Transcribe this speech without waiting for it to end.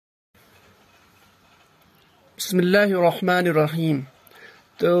बिस्मिल्लाहिर्रहमानिर्रहीम।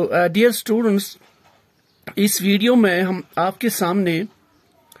 तो dear students, इस वीडियो में हम आपके सामने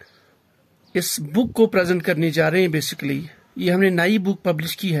इस बुक को प्रेजेंट करने जा रहे हैं। बेसिकली ये हमने नई बुक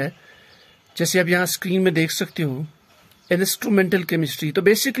पब्लिश की है, जैसे आप यहाँ स्क्रीन में देख सकते हो, इंस्ट्रूमेंटल केमिस्ट्री। तो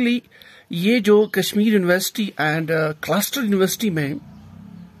बेसिकली ये जो Kashmir university and cluster university में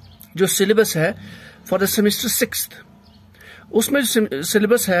जो सिलेबस है फॉर द सेमेस्टर 6th, उसमें जो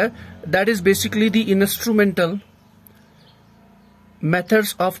सिलेबस है that is basically the instrumental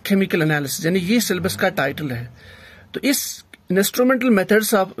methods of chemical analysis, यानी ये सिलेबस का टाइटल है। तो इस instrumental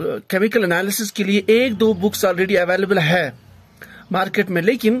methods of chemical analysis के लिए एक दो बुक्स ऑलरेडी अवेलेबल है मार्केट में,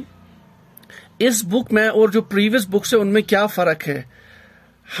 लेकिन इस बुक में और जो प्रीवियस बुक्स है उनमें क्या फर्क है,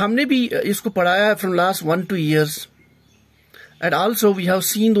 हमने भी इसको पढ़ाया है from last 1-2 years and also we have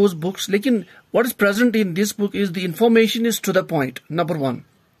seen those books. लेकिन what is present in this book is the information is to the point, number 1,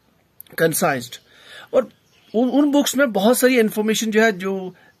 concised. और उन बुक्स में बहुत सारी इंफॉर्मेशन जो है जो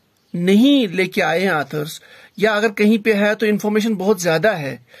नहीं लेके आए हैं ऑथर्स, या अगर कहीं पे है तो इंफॉर्मेशन बहुत ज्यादा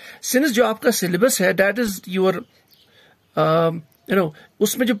है। सिंस जो आपका सिलेबस है दैट इज योर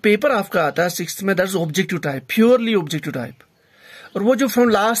उसमें जो पेपर आपका आता है 6th में, that is objective type, purely objective type. और वो जो फ्रॉम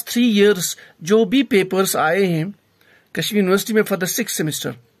लास्ट 3 years जो भी पेपर्स आए हैं कश्मीर यूनिवर्सिटी में फॉर द 6th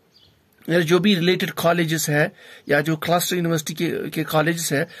semester, जो भी रिलेटेड कॉलेजेस है या जो क्लस्टर यूनिवर्सिटी के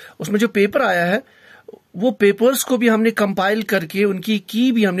कॉलेजेस है, उसमें जो पेपर आया है वो पेपर्स को भी हमने कंपाइल करके उनकी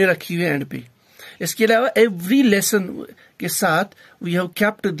की भी हमने रखी हुई है एंड पे। इसके अलावा एवरी लेसन के साथ we have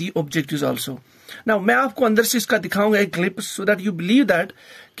kept the objectives also. Now मैं आपको अंदर से इसका दिखाऊंगा एक glimpse, so that you believe that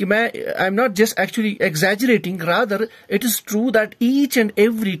कि मैं I am not just actually exaggerating, rather it is true that each and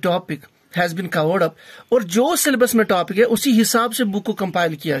every topic has been covered up, और जो सिलेबस में टॉपिक है उसी हिसाब से बुक को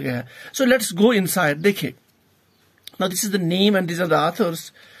कंपाइल किया गया है। So let's go inside. देखिए, now this is the name and this are the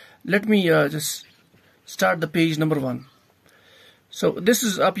author's. Let me just start the page number 1। So this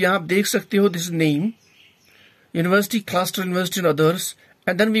is, आप यहाँ देख सकते हो, this is name, university, cluster university and others,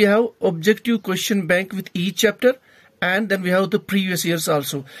 and then we have objective question bank with each chapter, and then we have the previous years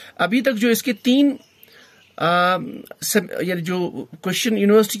also. अभी तक जो इसके 3 यानी जो क्वेश्चन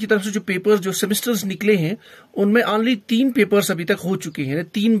यूनिवर्सिटी की तरफ से जो पेपर्स जो सेमेस्टर्स निकले हैं उनमें ओनली 3 पेपर्स अभी तक हो चुके हैं।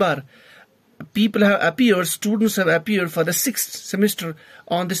 3 बार people have appeared, students have appeared for the 6th semester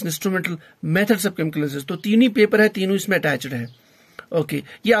on this instrumental methods of chemical analysis. तो 3 ही पेपर है, तीनों इसमें अटैच्ड है। ओके,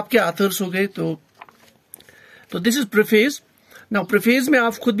 ये आपके ऑथर्स हो गए। तो this is preface. Now preface में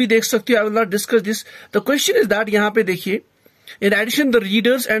आप खुद भी देख सकते हो, I will not discuss this. The question is that, यहाँ पे देखिए, in addition the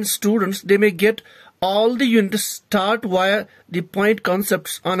readers and students they may gate all the units start via the point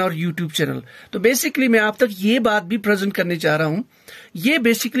concepts on our YouTube channel. तो बेसिकली मैं आप तक ये बात भी प्रेजेंट करने जा रहा हूं। ये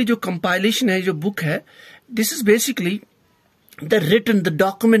बेसिकली जो कंपाइलेशन है, जो बुक है, this is basically the written, the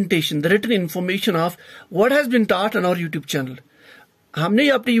documentation, the written information of what has been taught on our YouTube channel. हमने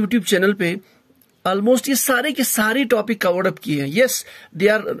अपने YouTube चैनल पे ऑलमोस्ट ये सारे के सारे टॉपिक कवर्ड अप किए हैं। Yes, they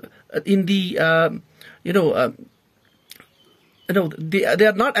are in the they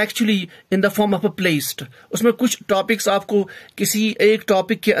are not actually in the form of a placed. उसमें कुछ टॉपिक्स आपको किसी एक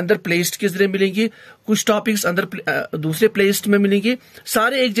टॉपिक के अंदर प्लेस्ड के जरिए मिलेंगे, कुछ टॉपिक्स अंदर दूसरे प्लेस्ड में मिलेंगे।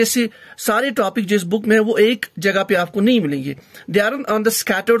 सारे एक जैसे, सारे टॉपिक जिस बुक में है वो एक जगह पे आपको नहीं मिलेंगे। They are on the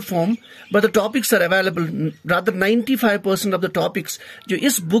scattered form but the topics are available. Rather 95% of the topics जो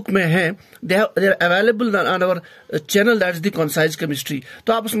इस बुक में है they are available on our channel, that is the concise chemistry.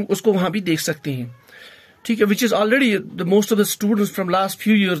 तो आप उसको वहां भी देख सकते हैं, ठीक है, which is already the most of the students from last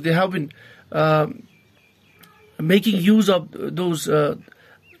few years they have been making use of those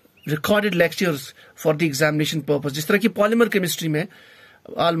recorded lectures for the examination purpose. जिस तरह की polymer chemistry में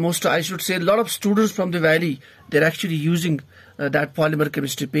almost I should say a lot of students from the valley they're actually using that polymer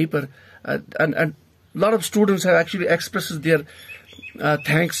chemistry paper, and lot of students have actually expressed their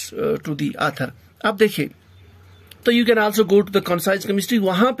thanks to the author. अब देखिए, तो you can also go to the concise chemistry.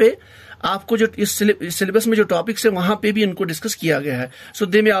 वहां पे आपको जो इस syllabus में जो टॉपिक्स है वहां पे भी इनको डिस्कस किया गया है। सो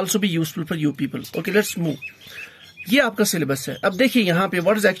दे may also be useful for you people. Okay, let's move. ये आपका सिलेबस है। अब देखिए यहाँ पे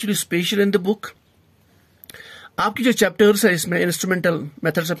what is actually special in the book. आपकी जो चैप्टर्स है इसमें, instrumental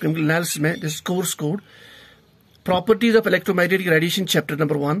methods of chemical analysis में, this course code, properties of electromagnetic radiation chapter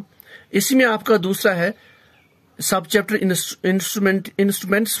number 1। इसी में आपका दूसरा है सब chapter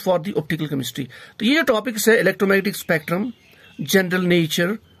instruments for the optical chemistry. तो ये जो टॉपिक्स है, electromagnetic spectrum, general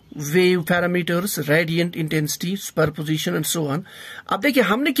nature, wave parameters, radiant intensity, superposition and so on. अब देखिए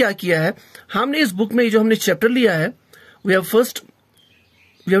हमने क्या किया है, हमने इस बुक में जो हमने चैप्टर लिया है, we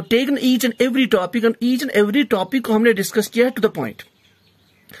have taken each and every topic, and each and every topic को हमने डिस्कस किया है टू द पॉइंट।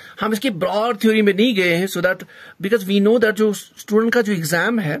 हम इसके ब्रॉड थ्योरी में नहीं गए हैं, so that because we know that जो स्टूडेंट का जो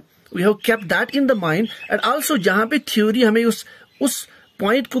एग्जाम है we have kept that in the mind, and also जहां पे थ्योरी हमें उस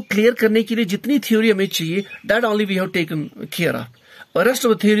पॉइंट को क्लियर करने के लिए जितनी थ्योरी हमें चाहिए, that only we have taken care of, और rest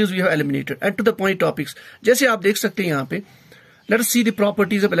of the theories we have eliminated, and to the point topics. जैसे आप देख सकते हैं यहाँ पे, let us see the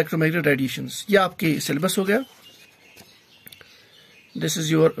properties of electromagnetic radiations. ये आपके सिलेबस हो गया। This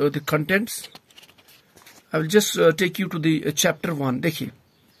is your the contents. I will just take you to the chapter 1। देखिए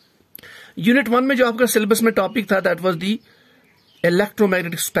यूनिट 1 में जो आपका सिलेबस में टॉपिक था, that was the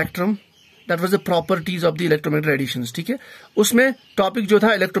electromagnetic spectrum, that was the properties of the electromagnetic radiations. ठीक है, उसमें टॉपिक जो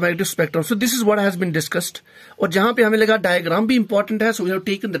था electromagnetic spectrum. So this is what has been discussed, और जहां पे हमें लगा डायग्राम भी इंपॉर्टेंट है, so we have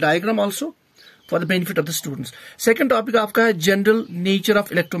taken the diagram also for the benefit of the students. Second topic आपका है general nature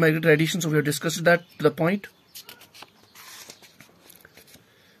of electromagnetic radiation, so we have discussed that to the point.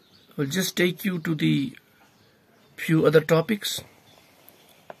 We'll just take you to the few other topics.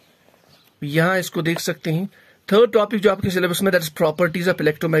 यहां इसको देख सकते हैं। Third topic जो आपके syllabus में, that is properties of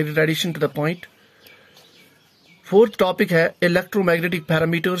electromagnetic radiation, to the point. Fourth topic है electromagnetic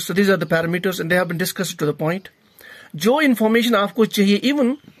parameters, so these are the parameters and they have been discussed to the point. जो इंफॉर्मेशन आपको चाहिए,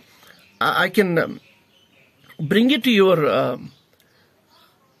 even I can bring it to your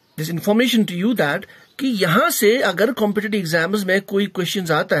this information to you that कि यहां से अगर competitive exams में कोई क्वेश्चन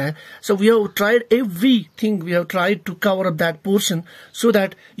आता है, so we have tried everything, we have tried to cover up that portion so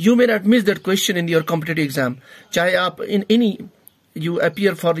that you may not miss that question in your competitive exam. चाहे आप in any you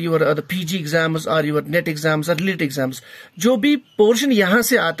appear for your the PG exams or your net exams or related exams, जो भी portion यहां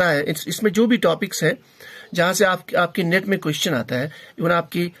से आता है, इसमें जो भी टॉपिक्स है जहां से आपके नेट में क्वेश्चन आता है, इवन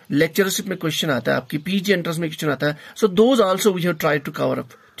आपकी लेक्चरशिप में क्वेश्चन आता है, आपकी पीजी एंट्रेंस में क्वेश्चन आता है, so those also we have tried to cover up.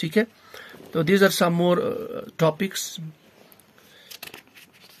 ठीक है, तो these are some more topics.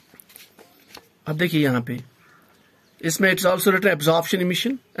 अब देखिए यहां पे इसमें it's also written absorption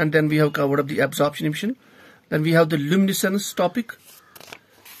emission, and then we have covered up the absorption emission. Then we have the luminescence topic.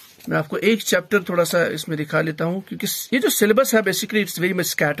 मैं आपको एक चैप्टर थोड़ा सा इसमें दिखा लेता हूं, क्योंकि ये जो सिलेबस है basically it's very much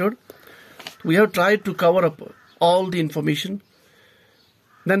scattered. We have tried to cover up all the information.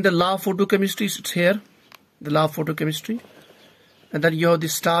 Then the law of photochemistry is here, the law of photochemistry, and then you have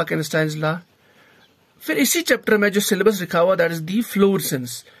the Stark-Einstein's law. फिर इसी chapter में जो syllabus लिखा हुआ that is the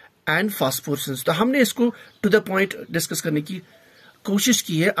fluorescence and फास्फोरेसेंस. तो हमने इसको to the point discuss करने की कोशिश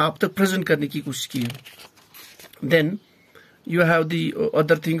की है, आप तक प्रेजेंट करने की कोशिश की है. Then you have the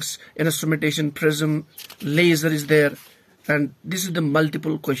other things, instrumentation, prism, laser is there, and this is the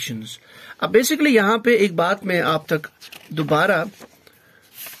multiple questions. अब basically यहाँ पे एक बात मैं आप तक दोबारा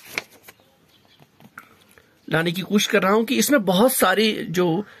लाने की कोशिश कर रहा हूं कि इसमें बहुत सारी जो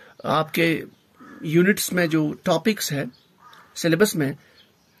आपके यूनिट्स में जो टॉपिक्स है सिलेबस में,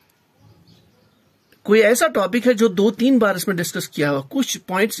 कोई ऐसा टॉपिक है जो 2-3 बार इसमें डिस्कस किया हुआ, कुछ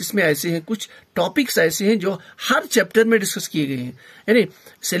पॉइंट्स इसमें ऐसे हैं, कुछ टॉपिक्स ऐसे हैं जो हर चैप्टर में डिस्कस किए गए हैं. यानी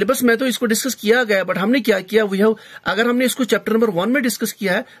सिलेबस में तो इसको डिस्कस किया गया, बट हमने क्या किया, वी हैव, अगर हमने इसको चैप्टर नंबर 1 में डिस्कस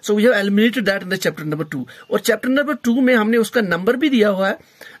किया है, so we have eliminated that in the chapter number 2. और चैप्टर नंबर 2 में हमने उसका नंबर भी दिया हुआ है,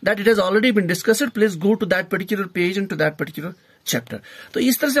 that it has already been discussed, please go to that particular page and to that particular chapter. तो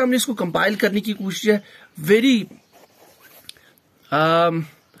इस तरह से हमने इसको कंपाइल करने की कोशिश है. वेरी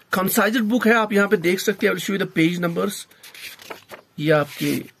कंसाइज्ड बुक है, आप यहां पे देख सकते हैं. I will show you the page numbers. ये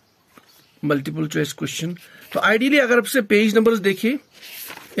आपके मल्टीपल चॉइस क्वेश्चन. तो आइडियली अगर आपसे पेज नंबर्स देखिए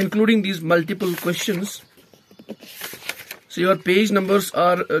including these multiple questions, so your page numbers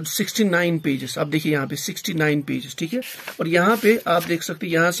are 69 pages. आप देखिए यहां पे 69 पेजेस, ठीक है. और यहां पे आप देख सकते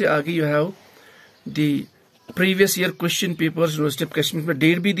हैं, यहां से आगे you have the previous year question papers, university of Kashmir में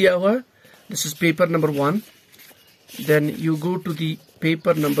डेट भी दिया हुआ है. This is paper number 1. Then you go to the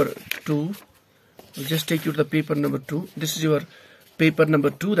paper number 2. I'll just take you to the paper number 2. This is your paper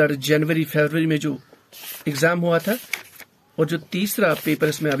number 2. That is January, February में जो exam हुआ था. और जो तीसरा पेपर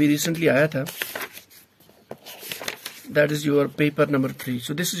इसमें अभी रिसेंटली आया था, that is your paper number 3.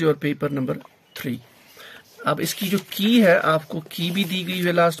 So this is your paper number 3. अब इसकी जो की है, आपको की भी दी गई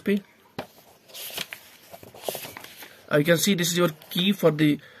है लास्ट पे. You can see this is your key for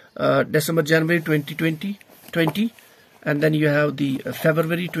the December, January 2020, and then you have the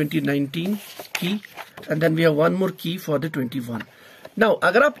February 2019 key, and then we have one more key for the 21. Now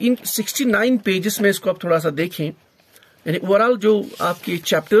अगर आप इन 69 पेजेस में इसको आप थोड़ा सा देखें, यानी ओवरऑल जो आपके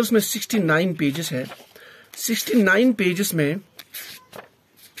चैप्टर्स में 69 पेजेस है, 69 पेजेस में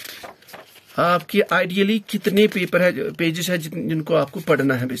आपके आइडियली कितने पेजेस है जिनको आपको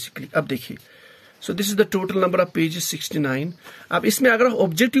पढ़ना है बेसिकली. अब देखिए, so this is the total number of pages 69. अब इसमें अगर आप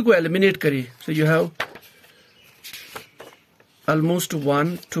ऑब्जेक्टिव को एलिमिनेट करें, so you have almost 1,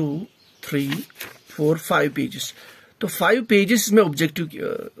 2, 3, 4, 5 pages. तो 5 pages में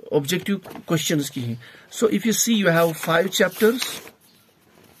ऑब्जेक्टिव क्वेश्चंस की हैं. So if you see, you have 5 chapters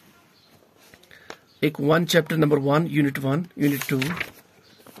एक 1 chapter number 1, unit 1, unit 2,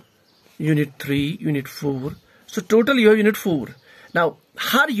 unit 3, unit 4. So total you have unit 4. Now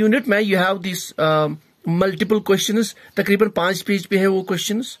her unit में you have these multiple questions. तकरीबन 5 page पे है वो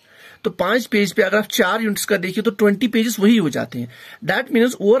questions. तो 5 पेज पे अगर आप 4 यूनिट्स का देखिए तो 20 पेजेस वही हो जाते हैं. That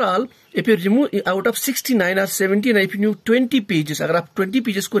means overall if you remove out of 69 और 17 इफ यू 20 पेजेस, अगर आप 20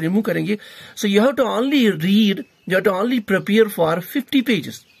 पेजेस को रिमूव करेंगे, so you have to only read, you have to only prepare for 50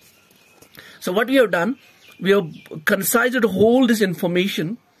 pages. So what we have done, we have concised whole this information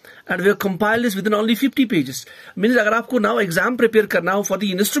and we have compiled this within only 50 pages. Means अगर आपको now exam prepare करना हो for the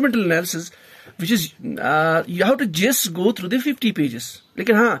instrumental analysis, which is you have to just go through the 50 pages.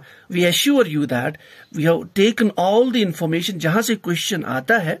 लेकिन हाँ, we assure you that we have taken all the information जहाँ से question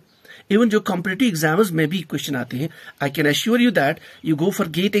आता है, even जो competitive exams में भी question आते हैं. I can assure you that you go for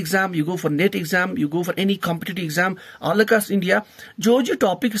GATE exam, you go for NET exam, you go for any competitive exam all across India, जो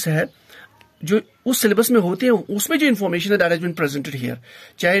topics है जो उस सिलेबस में होते हैं उसमें जो इन्फॉर्मेशन है that has been presented here,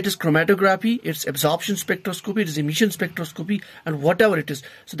 चाहे it is chromatography, it's absorption spectroscopy, it is emission spectroscopy and whatever it is,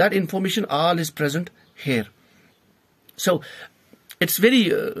 so that information all is present here. So it's very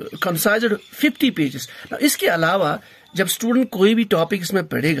concised 50 pages. इसके अलावा जब student कोई भी topic इसमें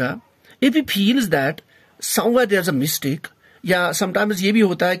पढ़ेगा, if he feels that somewhere there is a mistake, या sometimes ये भी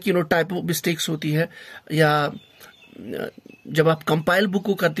होता है कि टाइप ऑफ मिस्टेक्स होती है, या जब आप कंपाइल बुक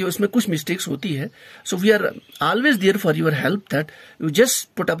को करते हो इसमें कुछ मिस्टेक्स होती है. So we are always there for your help, that you just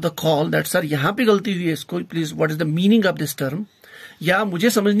put up the call that sir यहाँ पे गलती हुई है, इसको please what is the meaning of this term, या मुझे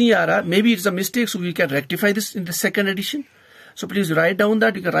समझ नहीं आ रहा, may be it's a mistake, so we can rectify this in the second edition. So please write down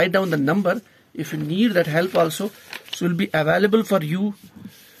that, you can write down the number if you need that help also, so will be available for you.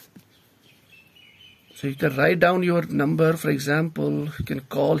 So you can write down your number, for example, you can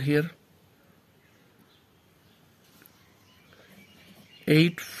call here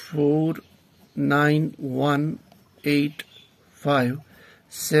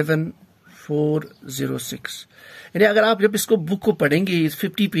 8491857406. यानी अगर आप जब इसको book को पढ़ेंगे, इस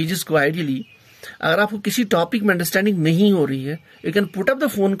 50 pages को, ideally अगर आपको किसी टॉपिक में अंडरस्टैंडिंग नहीं हो रही है, you can put up the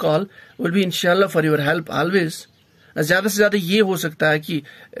phone call, will be इंशाल्लाह फॉर योर हेल्प ऑलवेज. ज्यादा से ज्यादा ये हो सकता है कि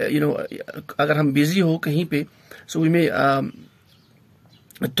अगर हम बिजी हो कहीं पे, so we may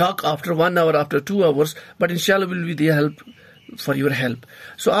talk after 1 hour, after 2 hours, but इंशाल्लाह will be their help for your help.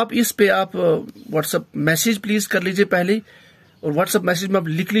 सो आप इस पे आप व्हाट्सएप मैसेज प्लीज कर लीजिए पहले, और व्हाट्सएप मैसेज में आप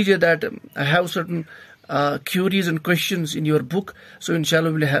लिख लीजिए that I have certain queries and questions in your book, so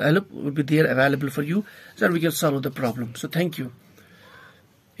inshallah will be there available for you, so we can solve the problem. So thank you.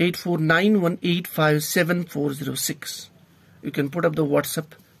 8491857406. You can put up the WhatsApp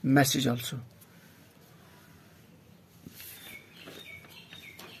message also.